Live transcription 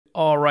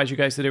Alright you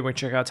guys, today we're going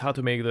to check out how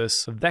to make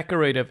this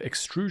decorative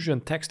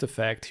extrusion text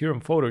effect here in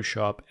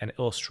Photoshop and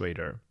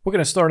Illustrator. We're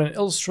going to start in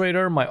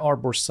Illustrator. My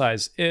artboard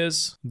size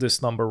is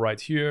this number right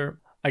here.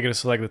 I'm going to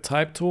select the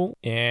type tool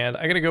and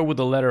I'm going to go with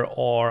the letter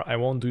R. I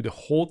won't do the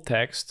whole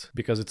text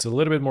because it's a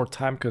little bit more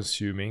time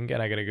consuming,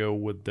 and I'm going to go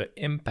with the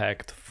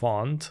impact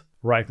font.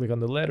 Right click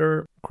on the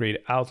letter,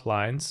 create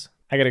outlines.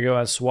 I gotta go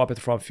and swap it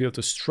from fill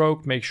to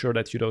stroke. Make sure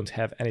that you don't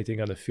have anything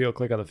on the fill.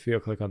 Click on the fill,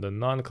 click on the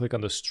none, click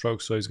on the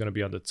stroke, so it's gonna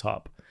be on the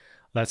top.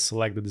 Let's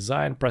select the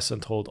design, press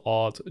and hold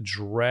Alt,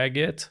 drag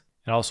it,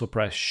 and also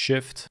press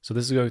Shift. So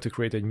this is going to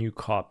create a new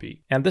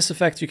copy. And this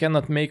effect you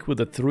cannot make with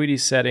the 3D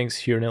settings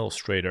here in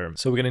Illustrator.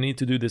 So we're gonna need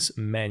to do this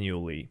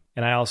manually.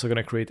 And I'm also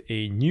gonna create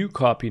a new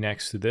copy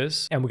next to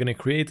this, and we're gonna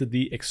create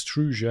the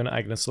extrusion.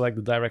 I'm gonna select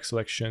the direct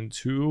selection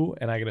tool,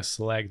 and I'm gonna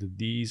select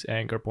these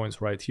anchor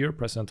points right here,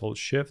 press and hold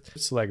Shift,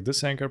 select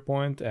this anchor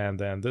point and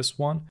then this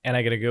one. And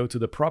I'm gonna go to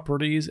the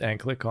properties and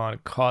click on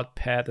cut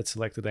path at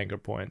selected anchor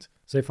point.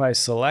 So if I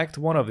select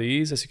one of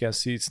these, as you can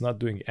see, it's not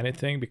doing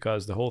anything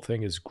because the whole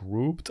thing is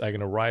grouped. I'm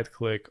gonna right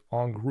click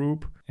on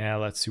group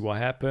and let's see what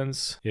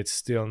happens. It's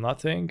still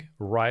nothing.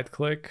 Right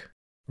click,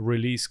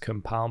 release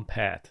compound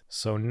path.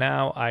 So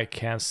now I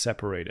can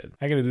separate it.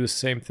 I'm gonna do the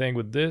same thing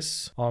with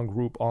this. On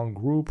group,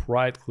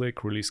 right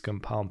click, release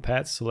compound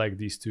path, select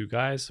these two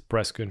guys,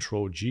 press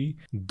Ctrl G,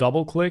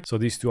 double click. So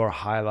these two are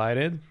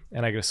highlighted,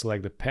 and I'm gonna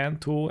select the pen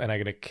tool and I'm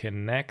gonna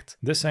connect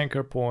this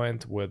anchor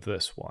point with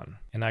this one.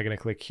 And I'm gonna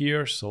click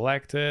here,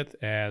 select it,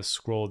 and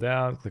scroll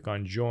down, click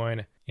on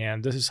join.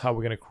 And this is how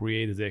we're going to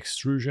create the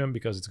extrusion,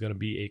 because it's going to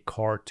be a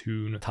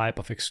cartoon type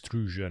of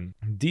extrusion.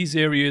 These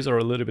areas are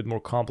a little bit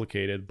more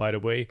complicated, by the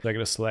way. So I'm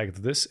going to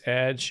select this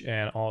edge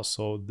and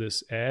also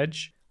this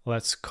edge.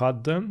 Let's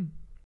cut them.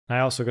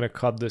 I'm also going to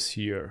cut this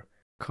here.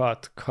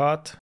 Cut.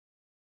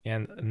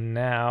 And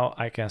now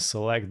I can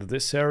select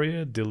this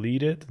area,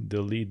 delete it,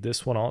 delete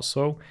this one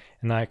also,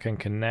 and I can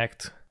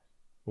connect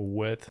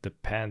with the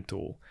pen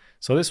tool.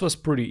 So this was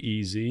pretty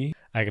easy.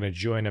 I'm going to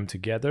join them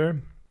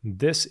together.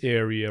 This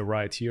area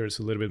right here is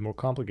a little bit more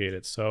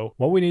complicated. So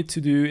what we need to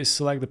do is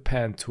select the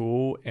pen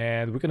tool,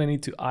 and we're gonna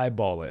need to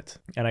eyeball it.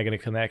 And I'm gonna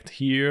connect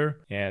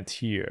here and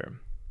here.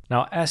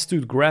 Now,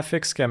 Astute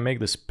Graphics can make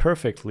this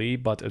perfectly,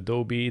 but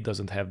Adobe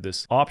doesn't have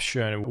this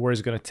option where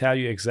it's gonna tell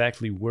you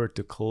exactly where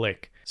to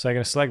click. So I'm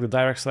gonna select the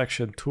direct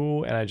selection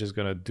tool, and I'm just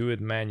gonna do it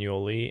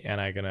manually,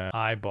 and I'm gonna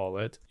eyeball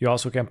it. You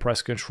also can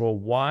press Ctrl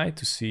Y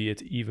to see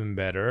it even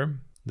better.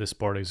 This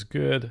part is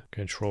good.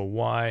 Ctrl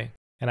Y.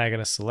 And I'm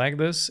gonna select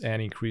this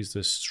and increase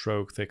the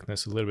stroke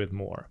thickness a little bit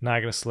more. Now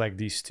I'm gonna select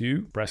these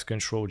two, press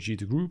Ctrl G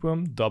to group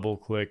them, double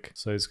click,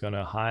 so it's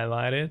gonna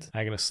highlight it.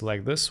 I'm gonna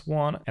select this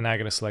one, and I'm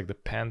gonna select the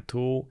pen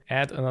tool,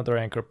 add another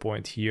anchor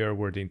point here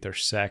where they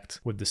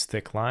intersect with this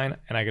thick line.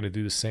 And I'm gonna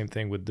do the same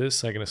thing with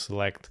this. I'm gonna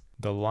select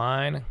the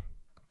line,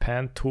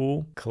 pen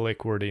tool,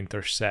 click where they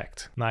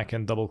intersect. Now I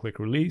can double click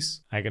release.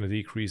 I'm gonna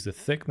decrease the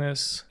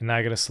thickness, and now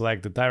I'm gonna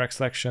select the direct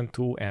selection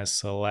tool and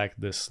select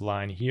this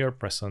line here,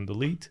 press on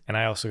delete. And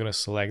I'm also gonna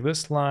select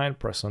this line,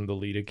 press on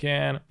delete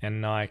again,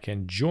 and now I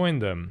can join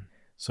them.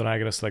 So now I'm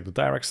gonna select the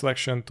direct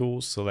selection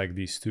tool, select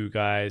these two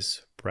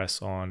guys,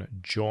 press on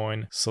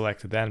join,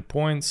 select the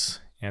endpoints,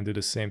 and do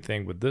the same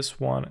thing with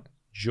this one.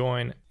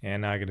 Join,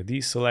 and now I'm gonna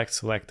deselect,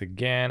 select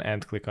again,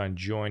 and click on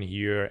join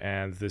here,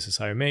 and this is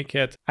how you make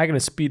it. I'm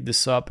gonna speed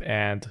this up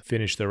and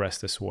finish the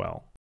rest as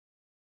well.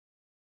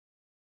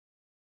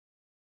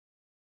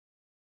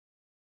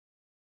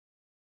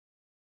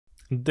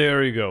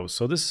 There you go.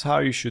 So this is how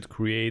you should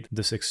create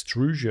this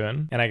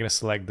extrusion, and I'm gonna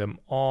select them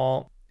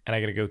all, and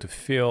I'm gonna go to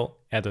fill,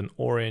 add an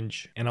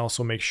orange, and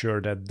also make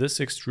sure that this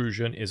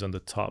extrusion is on the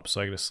top.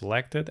 So I'm gonna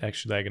select it.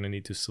 Actually, I'm gonna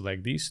need to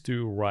select these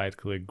two, right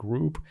click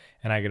group,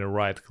 and I'm gonna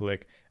right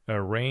click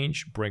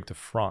arrange, bring to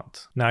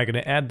front. Now I'm gonna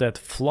add that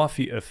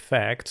fluffy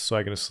effect. So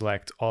I'm gonna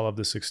select all of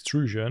this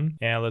extrusion,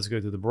 and let's go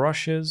to the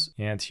brushes.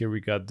 And here we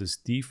got this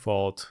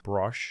default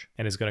brush,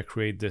 and it's gonna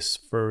create this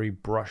furry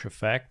brush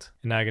effect.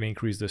 And now I'm gonna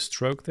increase the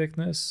stroke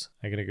thickness.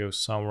 I'm gonna go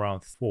somewhere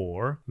around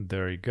 4.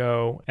 There you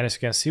go. And as you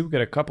can see, we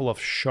got a couple of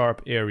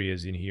sharp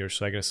areas in here.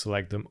 So I'm gonna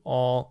select them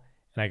all.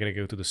 And I'm gonna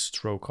go to the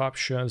stroke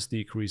options,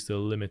 decrease the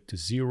limit to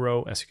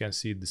 0. As you can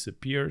see, it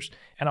disappears.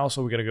 And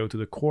also we're gonna go to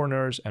the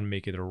corners and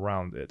make it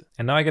rounded.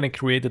 And now I'm gonna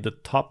create the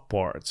top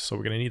parts. So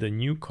we're gonna need a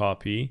new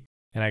copy,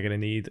 and I'm gonna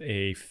need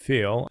a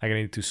fill. I'm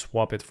gonna need to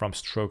swap it from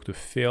stroke to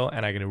fill,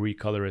 and I'm gonna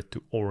recolor it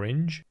to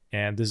orange.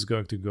 And this is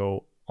going to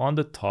go on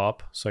the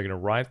top. So I'm gonna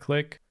right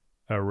click,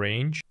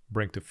 arrange,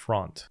 bring to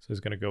front. So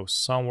it's gonna go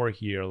somewhere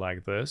here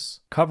like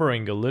this,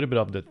 covering a little bit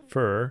of the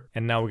fur.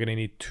 And now we're gonna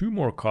need 2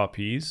 more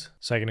copies.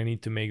 So I'm gonna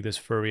need to make this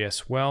furry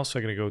as well. So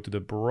I'm gonna go to the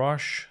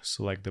brush,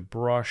 select the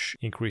brush,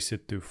 increase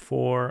it to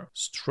 4,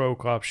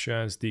 stroke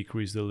options,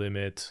 decrease the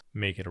limit,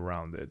 make it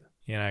rounded.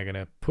 And I'm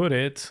gonna put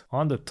it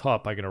on the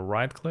top. I'm gonna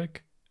right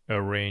click,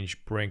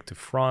 arrange, bring to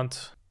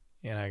front,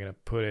 and I'm gonna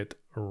put it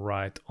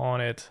right on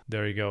it.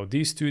 There you go.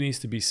 These two needs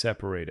to be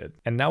separated.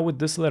 And now with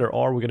this letter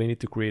R, we're gonna need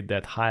to create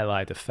that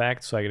highlight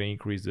effect. So I'm gonna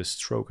increase the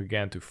stroke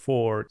again to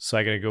 4. So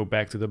I'm gonna go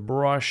back to the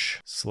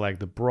brush, select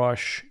the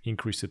brush,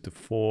 increase it to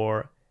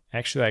 4.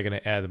 Actually, I'm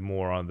gonna add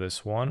more on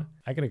this one.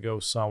 I'm gonna go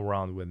somewhere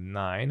around with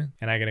 9,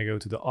 and I'm gonna go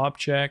to the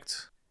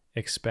object,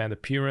 expand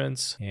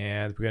appearance,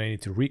 and we're gonna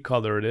need to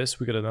recolor this.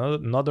 We got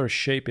another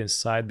shape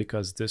inside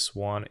because this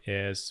one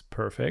is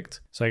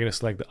perfect. So I'm gonna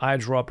select the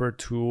eyedropper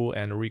tool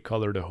and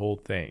recolor the whole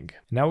thing.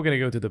 Now we're gonna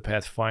go to the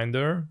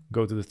Pathfinder,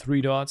 go to the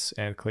 3 dots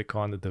and click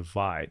on the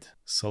divide.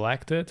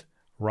 Select it,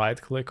 right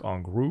click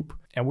on group,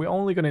 and we're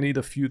only gonna need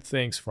a few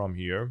things from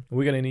here.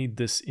 We're gonna need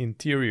this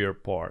interior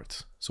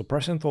part. So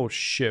press and hold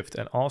shift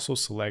and also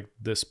select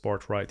this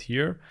part right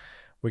here.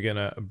 We're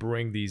gonna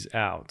bring these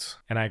out,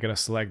 and I'm gonna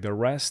select the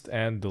rest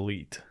and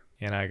delete.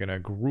 And I'm gonna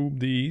group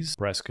these,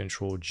 press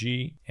Ctrl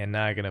G, and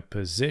now I'm gonna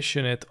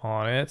position it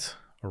on it.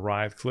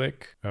 Right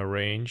click,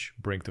 arrange,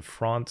 bring to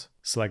front,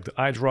 select the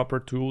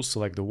eyedropper tool,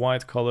 select the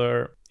white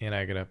color, and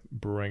I'm gonna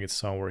bring it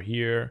somewhere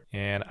here.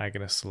 And I'm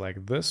gonna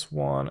select this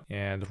one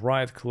and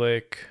right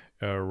click,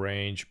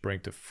 arrange,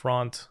 bring to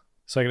front.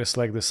 So I'm gonna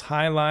select this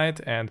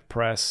highlight and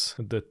press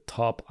the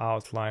top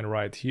outline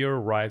right here,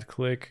 right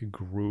click,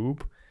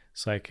 group.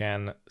 So I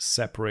can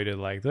separate it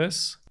like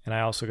this. And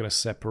I also gonna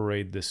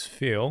separate this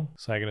fill.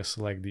 So I'm gonna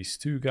select these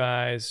two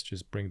guys,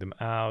 just bring them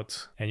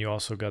out. And you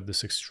also got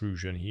this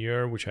extrusion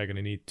here, which I'm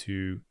gonna need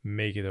to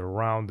make it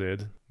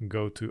rounded.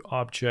 Go to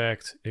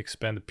object,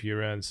 expand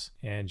appearance,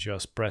 and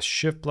just press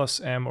Shift plus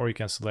M, or you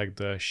can select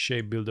the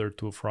shape builder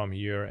tool from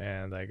here.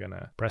 And I'm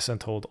gonna press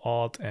and hold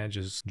Alt and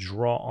just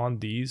draw on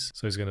these.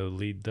 So it's gonna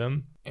delete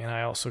them. And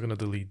I also gonna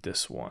delete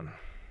this one.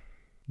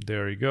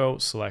 There you go,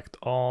 select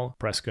all,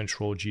 press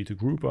Ctrl G to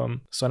group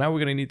them. So now we're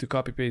gonna need to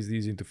copy paste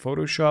these into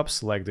Photoshop,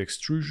 select the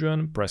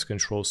extrusion, press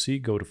Ctrl C,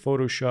 go to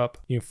Photoshop.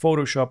 In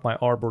Photoshop, my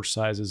artboard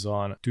size is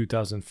on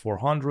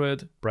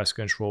 2400, press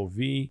Ctrl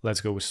V. Let's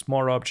go with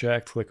Smart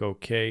Object, click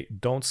OK,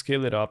 don't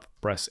scale it up,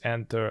 press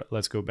Enter.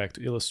 Let's go back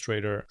to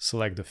Illustrator,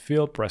 select the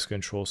fill, press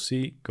Ctrl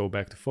C, go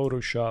back to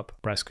Photoshop,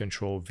 press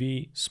Ctrl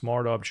V,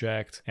 Smart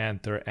Object,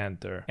 Enter,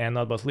 Enter. And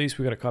not but least,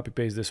 we're gonna copy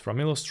paste this from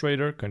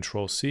Illustrator,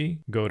 Ctrl C,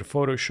 go to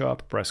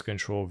Photoshop, press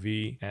Ctrl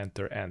V,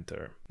 Enter,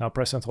 Enter. Now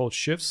press and hold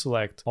Shift,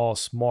 select all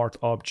smart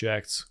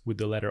objects with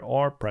the letter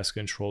R, press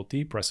Ctrl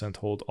T, press and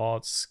hold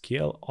Alt,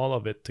 scale all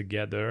of it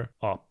together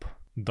up.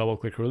 Double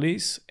click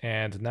release,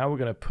 and now we're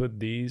gonna put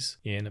these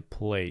in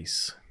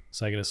place.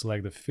 So I'm gonna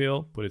select the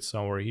fill, put it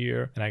somewhere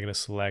here, and I'm gonna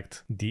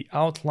select the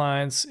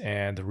outlines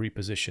and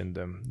reposition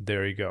them.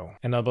 There you go.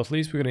 And now but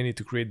least, we're gonna need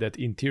to create that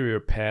interior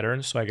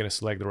pattern. So I'm gonna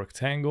select the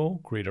rectangle,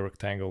 create a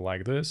rectangle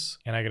like this,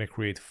 and I'm gonna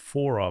create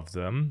 4 of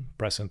them.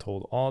 Press and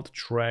hold Alt,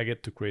 drag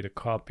it to create a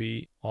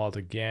copy, Alt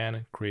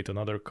again, create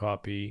another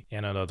copy,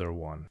 and another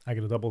one. I'm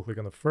gonna double click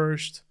on the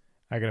first.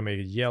 I'm gonna make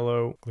it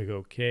yellow, click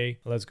OK.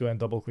 Let's go and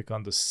double click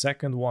on the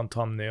second one,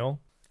 thumbnail.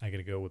 I'm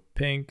gonna go with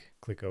pink,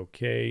 click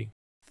OK.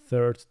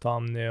 Third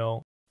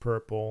thumbnail,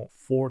 purple,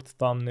 fourth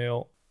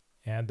thumbnail,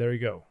 and there you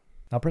go.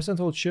 Now press and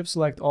hold Shift,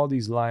 select all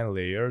these line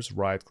layers,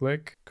 right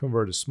click,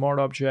 convert to Smart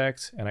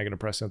Object, and I'm gonna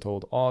press and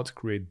hold Alt,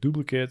 create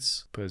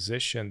duplicates,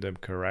 position them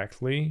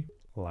correctly,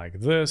 like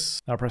this.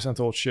 Now press and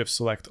hold Shift,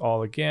 select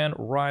all again,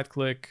 right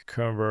click,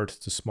 convert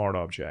to Smart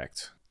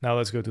Object. Now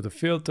let's go to the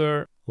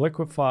filter,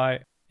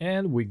 liquify,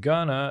 and we're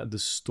gonna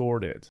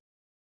distort it.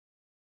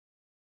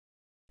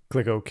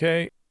 Click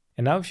OK.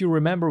 And now if you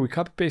remember, we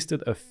copy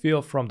pasted a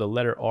fill from the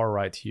letter R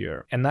right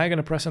here. And now I'm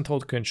gonna press and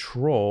hold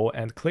Control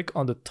and click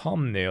on the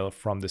thumbnail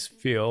from this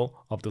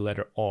fill of the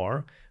letter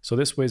R. So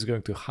this way is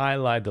going to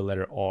highlight the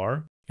letter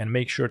R, and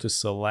make sure to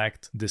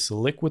select this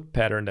liquid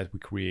pattern that we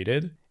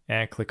created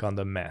and click on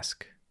the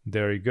mask.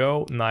 There you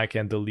go. Now I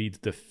can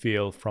delete the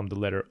fill from the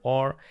letter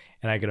R,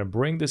 and I'm gonna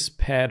bring this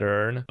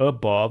pattern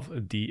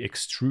above the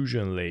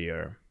extrusion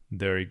layer.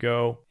 There you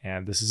go.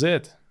 And this is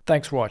it.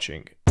 Thanks for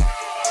watching.